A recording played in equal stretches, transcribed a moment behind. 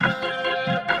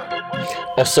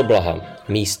Osoblaha.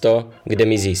 Místo, kde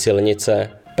mizí silnice,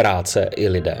 práce i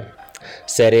lidé.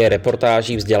 Série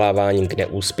reportáží vzděláváním k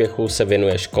neúspěchu se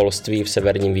věnuje školství v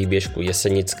severním výběžku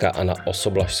Jesenicka a na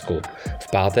Osoblažsku.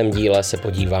 V 5. díle se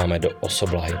podíváme do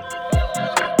Osoblahy.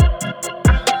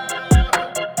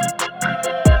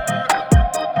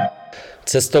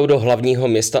 Cestou do hlavního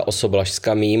města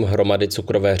Osoblažska míjím hromady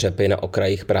cukrové řepy na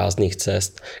okrajích prázdných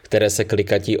cest, které se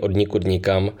klikatí od nikud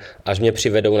nikam, až mě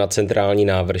přivedou na centrální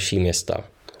návrší města.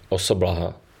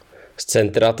 Osoblaha. Z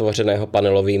centra tvořeného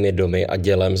panelovými domy a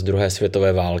dělem z druhé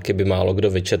světové války by málo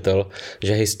kdo vyčetl,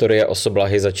 že historie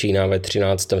Osoblahy začíná ve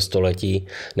 13. století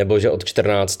nebo že od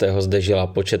 14. zde žila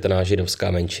početná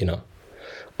židovská menšina.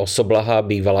 Osoblaha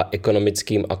bývala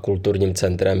ekonomickým a kulturním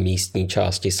centrem místní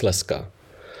části Slezska.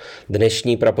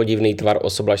 Dnešní prapodivný tvar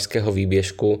osoblažského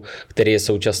výběžku, který je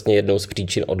současně jednou z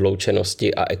příčin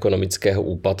odloučenosti a ekonomického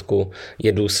úpadku,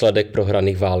 je důsledek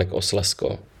prohraných válek o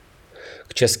Slezsko.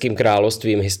 K českým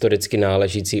královstvím historicky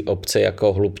náležící obce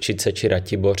jako Hlubčice či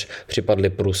Ratiboř připadly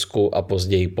Prusku a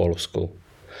později Polsku.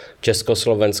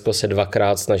 Československo se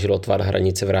 2krát snažilo tvar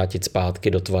hranice vrátit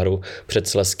zpátky do tvaru před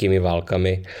slezskými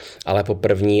válkami, ale po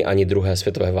první ani druhé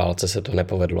světové válce se to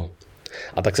nepovedlo.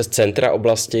 A tak se z centra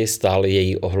oblasti stál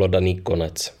její ohlodaný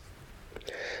konec.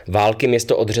 Války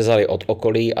město odřezaly od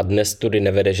okolí a dnes tudy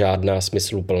nevede žádná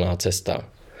smysluplná cesta.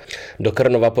 Do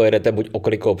Krnova pojedete buď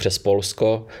oklikou přes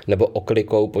Polsko, nebo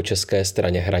oklikou po české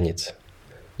straně hranic.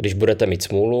 Když budete mít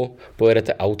smůlu,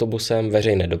 pojedete autobusem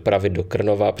veřejné dopravy do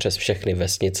Krnova přes všechny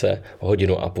vesnice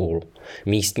 1,5 hodiny.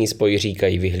 Místní spoji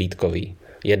říkají vyhlídkový.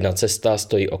 Jedna cesta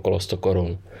stojí okolo 100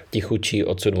 korun. Ti chudší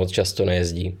odsud moc často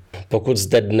nejezdí. Pokud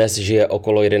zde dnes žije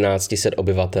okolo 1100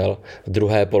 obyvatel, v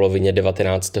druhé polovině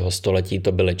 19. století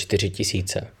to byly 4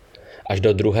 000. Až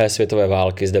do druhé světové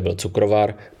války zde byl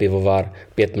cukrovar, pivovar,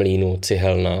 5 mlýnů,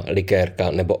 cihelna,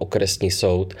 likérka nebo okresní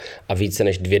soud a více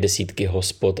než 200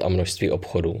 hospod a množství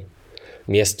obchodů.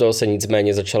 Město se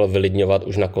nicméně začalo vylidňovat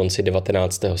už na konci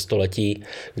 19. století,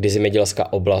 kdy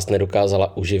zemědělská oblast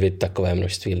nedokázala uživit takové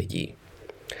množství lidí.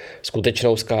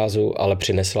 Skutečnou zkázu ale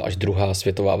přinesla až druhá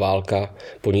světová válka,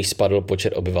 po níž spadl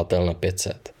počet obyvatel na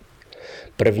 500.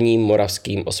 Prvním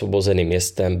moravským osvobozeným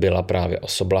městem byla právě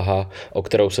Osoblaha, o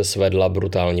kterou se svedla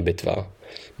brutální bitva.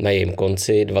 Na jejím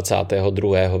konci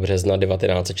 22. března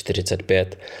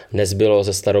 1945 nezbylo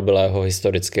ze starobylého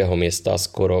historického města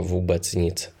skoro vůbec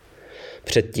nic.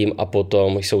 Předtím a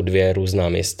potom jsou 2 různá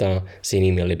města s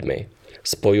jinými lidmi.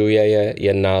 Spojuje je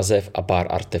jen název a pár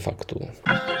artefaktů.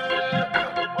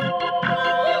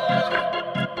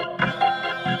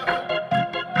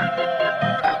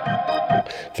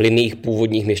 V liniích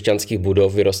původních měšťanských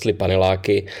budov vyrostly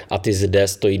paneláky a ty zde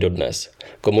stojí dodnes.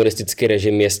 Komunistický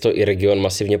režim město i region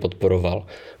masivně podporoval.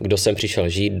 Kdo sem přišel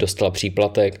žít, dostal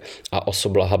příplatek a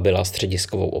Osoblaha byla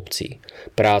střediskovou obcí.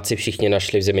 Práci všichni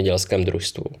našli v zemědělském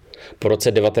družstvu. Po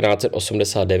roce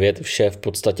 1989 vše v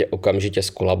podstatě okamžitě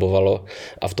skolabovalo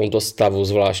a v tomto stavu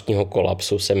zvláštního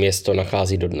kolapsu se město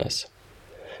nachází dodnes.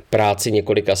 Práci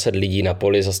několika set lidí na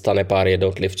poli zastane pár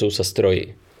jednotlivců se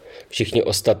stroji. Všichni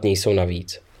ostatní jsou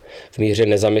navíc. V míře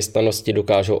nezaměstnanosti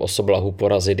dokážou Osoblahu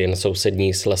porazit jen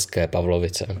sousední slezské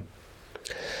Pavlovice.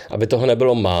 Aby toho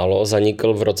nebylo málo,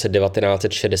 zanikl v roce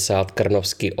 1960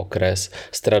 Krnovský okres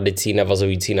s tradicí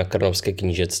navazující na krnovské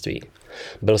knížectví.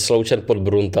 Byl sloučen pod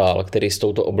Bruntál, který s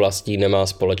touto oblastí nemá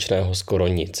společného skoro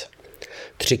nic.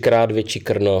 3krát větší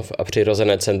Krnov a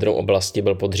přirozené centrum oblasti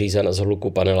byl podřízen z hluku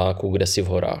paneláků kdesi v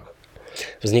horách.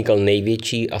 Vznikl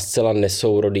největší a zcela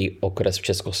nesourodý okres v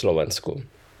Československu.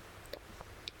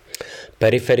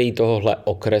 Periferií tohohle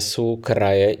okresu,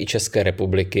 kraje i České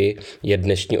republiky je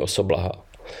dnešní Osoblaha.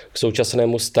 K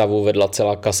současnému stavu vedla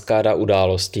celá kaskáda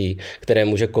událostí, které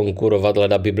může konkurovat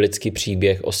leda biblický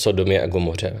příběh o Sodomě a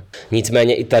Gomoře.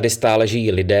 Nicméně i tady stále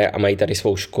žijí lidé a mají tady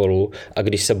svou školu a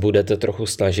když se budete trochu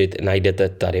snažit, najdete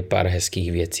tady pár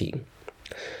hezkých věcí.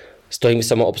 Stojím v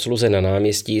samoobsluze na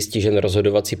náměstí, stižen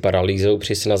rozhodovací paralýzou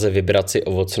při snaze vybrat si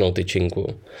ovocnou tyčinku.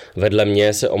 Vedle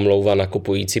mě se omlouvá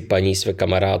nakupující paní své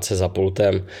kamarádce za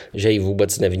pultem, že ji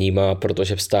vůbec nevnímá,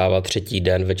 protože vstává 3.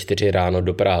 den ve 4 ráno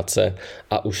do práce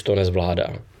a už to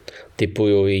nezvládá.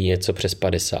 Tipuju jí něco přes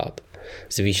 50.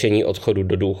 Zvýšení odchodu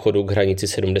do důchodu k hranici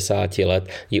 70 let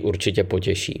ji určitě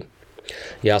potěší.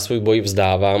 Já svůj boj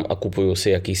vzdávám a kupuju si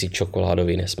jakýsi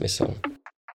čokoládový nesmysl.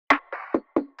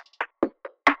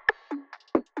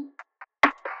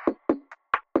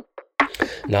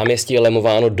 Náměstí je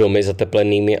lemováno domy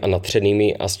zateplenými a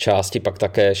natřenými a z části pak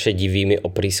také šedivými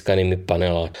oprýskanými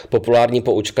panely. Populární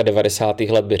poučka 90.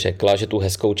 let by řekla, že tu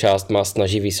hezkou část má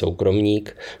snaživý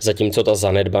soukromník, zatímco ta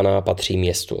zanedbaná patří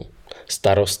městu.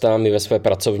 Starosta mi ve své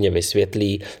pracovně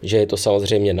vysvětlí, že je to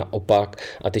samozřejmě naopak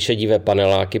a ty šedivé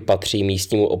paneláky patří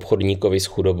místnímu obchodníkovi s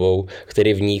chudobou,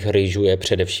 který v nich rýžuje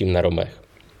především na Romech.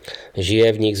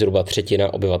 Žije v nich zhruba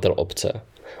třetina obyvatel obce.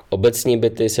 Obecní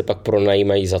byty se pak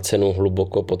pronajímají za cenu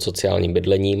hluboko pod sociálním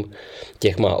bydlením,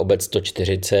 těch má obec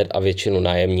 140 a většinu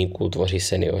nájemníků tvoří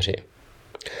seniori.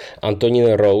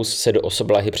 Antonín Rous se do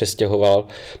Osoblahy přestěhoval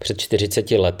před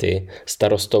 40 lety,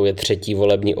 starostou je 3.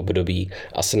 volební období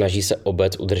a snaží se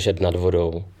obec udržet nad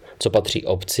vodou. Co patří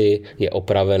obci, je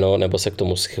opraveno nebo se k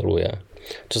tomu schyluje.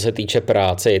 Co se týče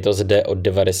práce, je to zde od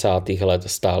 90. let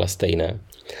stále stejné.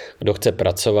 Kdo chce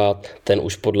pracovat, ten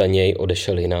už podle něj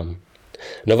odešel jinam.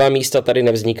 Nová místa tady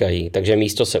nevznikají, takže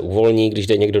místo se uvolní, když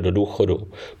jde někdo do důchodu.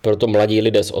 Proto mladí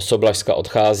lidé z Osoblažska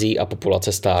odchází a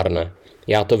populace stárne.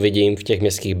 Já to vidím v těch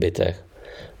městských bytech.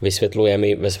 Vysvětluje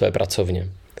mi ve své pracovně.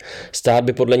 Stát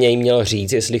by podle něj měl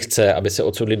říct, jestli chce, aby se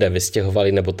odsud lidé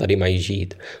vystěhovali nebo tady mají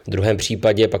žít. V druhém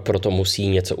případě pak proto musí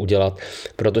něco udělat,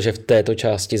 protože v této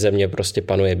části země prostě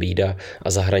panuje bída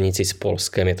a za hranicí s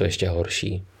Polskem je to ještě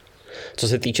horší. Co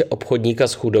se týče obchodníka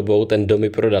s chudobou, ten domy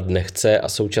prodat nechce a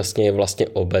současně je vlastně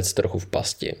obec trochu v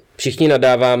pasti. Všichni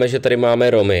nadáváme, že tady máme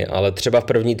Romy, ale třeba v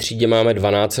první třídě máme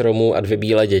 12 Romů a 2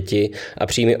 bílé děti a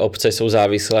příjmy obce jsou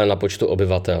závislé na počtu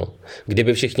obyvatel.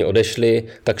 Kdyby všichni odešli,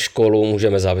 tak školu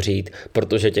můžeme zavřít,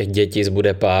 protože těch dětí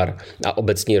zbude pár a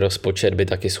obecní rozpočet by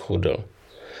taky schudl.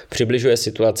 Přibližuje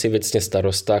situaci věcně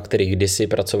starosta, který kdysi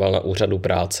pracoval na úřadu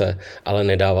práce, ale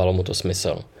nedávalo mu to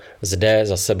smysl. Zde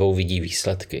za sebou vidí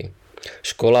výsledky.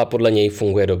 Škola podle něj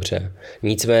funguje dobře.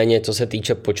 Nicméně, co se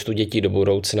týče počtu dětí do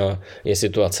budoucna, je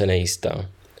situace nejistá.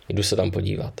 Jdu se tam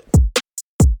podívat.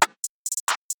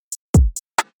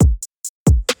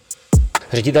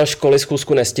 Ředitel školy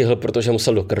schůzku nestihl, protože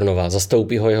musel do Krnova.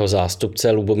 Zastoupí ho jeho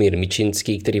zástupce Lubomír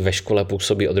Mičinský, který ve škole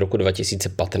působí od roku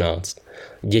 2015.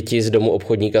 Děti z domu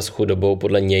obchodníka s chudobou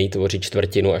podle něj tvoří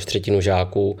 1/4 až 1/3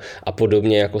 žáků a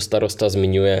podobně jako starosta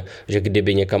zmiňuje, že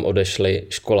kdyby někam odešli,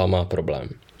 škola má problém.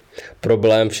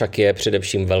 Problém však je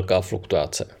především velká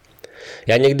fluktuace.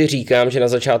 Já někdy říkám, že na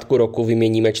začátku roku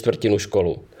vyměníme 1/4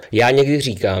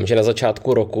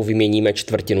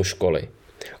 školy.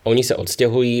 Oni se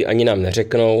odstěhují, ani nám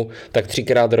neřeknou, tak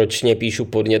 3krát ročně píšu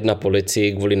podnět na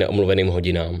policii kvůli neomluveným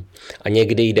hodinám. A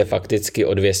někdy jde fakticky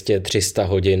o 200-300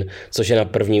 hodin, což je na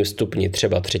prvním stupni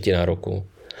třeba 1/3 roku.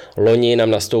 Loni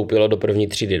nám nastoupilo do první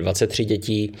třídy 23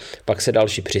 dětí, pak se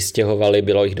další přistěhovali,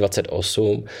 bylo jich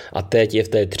 28 a teď je v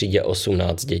té třídě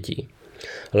 18 dětí.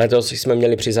 Letos jsme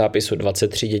měli při zápisu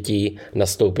 23 dětí,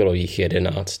 nastoupilo jich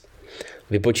 11.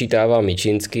 Vypočítává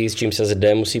Mičinský, s čím se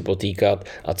zde musí potýkat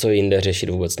a co jinde řešit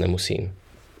vůbec nemusí.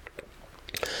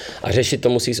 A řešit to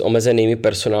musí s omezenými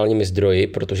personálními zdroji,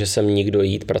 protože sem nikdo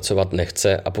jít pracovat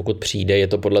nechce a pokud přijde, je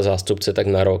to podle zástupce tak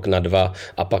na rok, na 2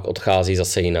 a pak odchází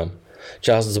zase jinam.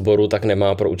 Část sboru tak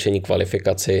nemá pro učení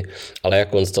kvalifikaci, ale jak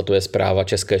konstatuje zpráva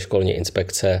České školní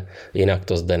inspekce, jinak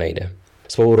to zde nejde.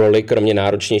 Svou roli kromě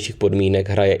náročnějších podmínek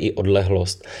hraje i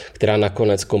odlehlost, která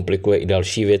nakonec komplikuje i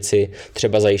další věci,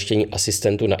 třeba zajištění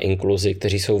asistentů na inkluzi,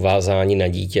 kteří jsou vázáni na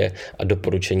dítě a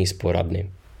doporučení z poradny.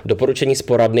 Doporučení z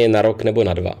poradny je na rok nebo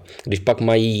na 2. Když pak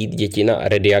mají jít děti na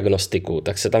rediagnostiku,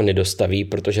 tak se tam nedostaví,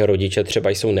 protože rodiče třeba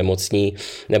jsou nemocní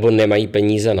nebo nemají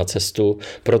peníze na cestu,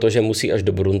 protože musí až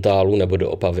do Bruntálu nebo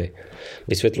do Opavy.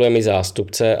 Vysvětluje mi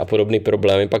zástupce a podobný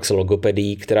problémy pak s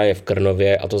logopedií, která je v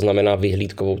Krnově a to znamená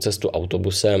vyhlídkovou cestu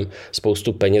autobusem,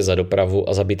 spoustu peněz za dopravu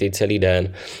a zabitý celý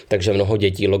den, takže mnoho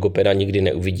dětí logopeda nikdy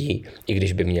neuvidí, i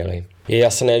když by měli. Je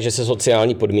jasné, že se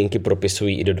sociální podmínky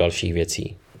propisují i do dalších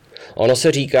věcí. Ono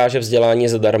se říká, že vzdělání je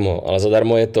zadarmo, ale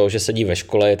zadarmo je to, že sedí ve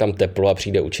škole, je tam teplo a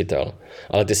přijde učitel.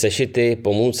 Ale ty sešity,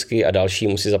 pomůcky a další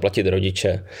musí zaplatit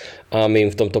rodiče a my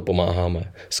jim v tomto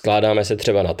pomáháme. Skládáme se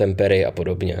třeba na tempery a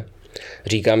podobně.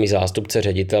 Říká mi zástupce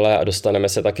ředitele a dostaneme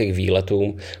se také k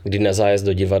výletům, kdy na zájezd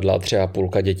do divadla třeba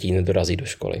půlka dětí nedorazí do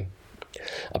školy.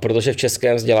 A protože v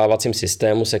českém vzdělávacím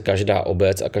systému se každá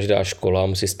obec a každá škola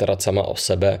musí starat sama o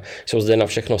sebe, jsou zde na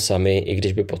všechno sami, i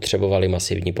když by potřebovali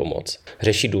masivní pomoc.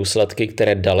 Řeší důsledky,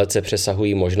 které dalece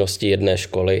přesahují možnosti jedné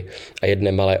školy a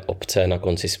jedné malé obce na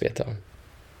konci světa.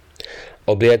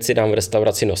 Oběd si dám v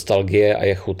restauraci Nostalgie a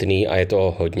je chutný a je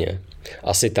toho hodně.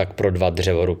 Asi tak pro 2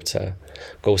 dřevorubce.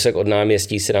 Kousek od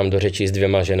náměstí si dám do řeči s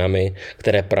 2 ženami,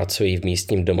 které pracují v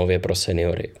místním domově pro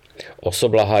seniory.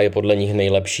 Osoblaha je podle nich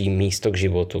nejlepší místo k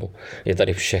životu. Je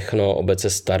tady všechno, obec se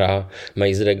stará,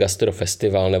 mají zde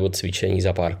gastrofestival nebo cvičení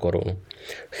za pár korun.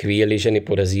 Chvíli ženy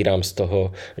podezírám z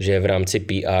toho, že je v rámci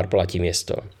PR platí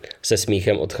město. Se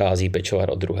smíchem odchází pečovat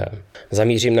o druhé.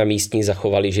 Zamířím na místní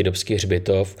zachovalý židovský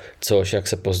hřbitov, což, jak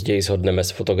se později shodneme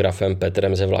s fotografem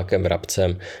Petrem Zevlákem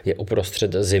Vrabcem, je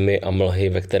uprostřed zimy a mlhy,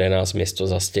 ve které nás město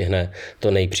zastihne,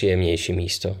 to nejpříjemnější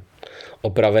místo.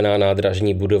 Opravená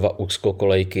nádražní budova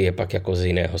úzkokolejky je pak jako z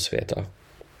jiného světa.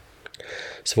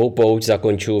 Svou pouť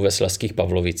zakončuju ve Slezských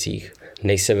Pavlovicích,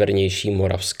 nejsevernější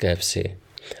moravské vsi.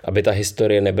 Aby ta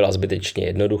historie nebyla zbytečně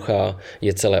jednoduchá,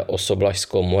 je celé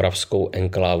osoblažskou moravskou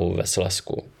enklávou ve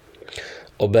Slezsku.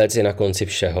 Obec je na konci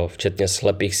všeho, včetně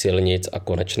slepých silnic a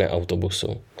konečné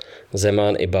autobusu.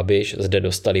 Zeman i Babiš zde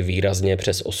dostali výrazně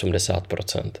přes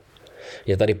 80%.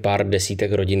 Je tady pár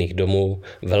desítek rodinných domů,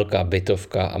 velká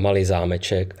bytovka a malý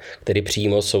zámeček, který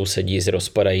přímo sousedí s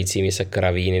rozpadajícími se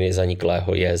kravíny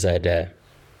zaniklého JZD.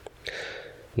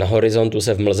 Na horizontu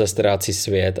se v mlze ztrácí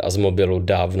svět a z mobilu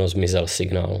dávno zmizel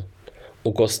signál.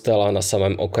 U kostela na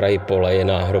samém okraji pole je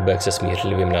náhrobek se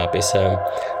smířlivým nápisem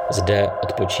 "Zde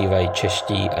odpočívají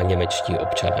čeští a němečtí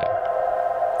občané".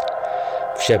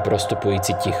 Vše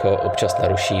prostupující ticho občas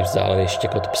naruší vzdálený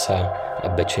štěkot psa a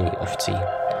bečení ovcí.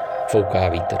 Fouká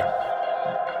vítr.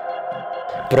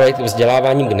 Projekt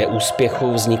Vzděláváním k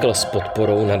neúspěchu vznikl s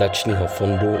podporou nadačního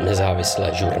fondu nezávislé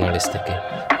žurnalistiky.